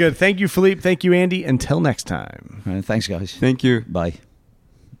right, very good. Thank you, Philippe. Thank you, Andy. Until next time. All right, thanks, guys. Thank you. Bye.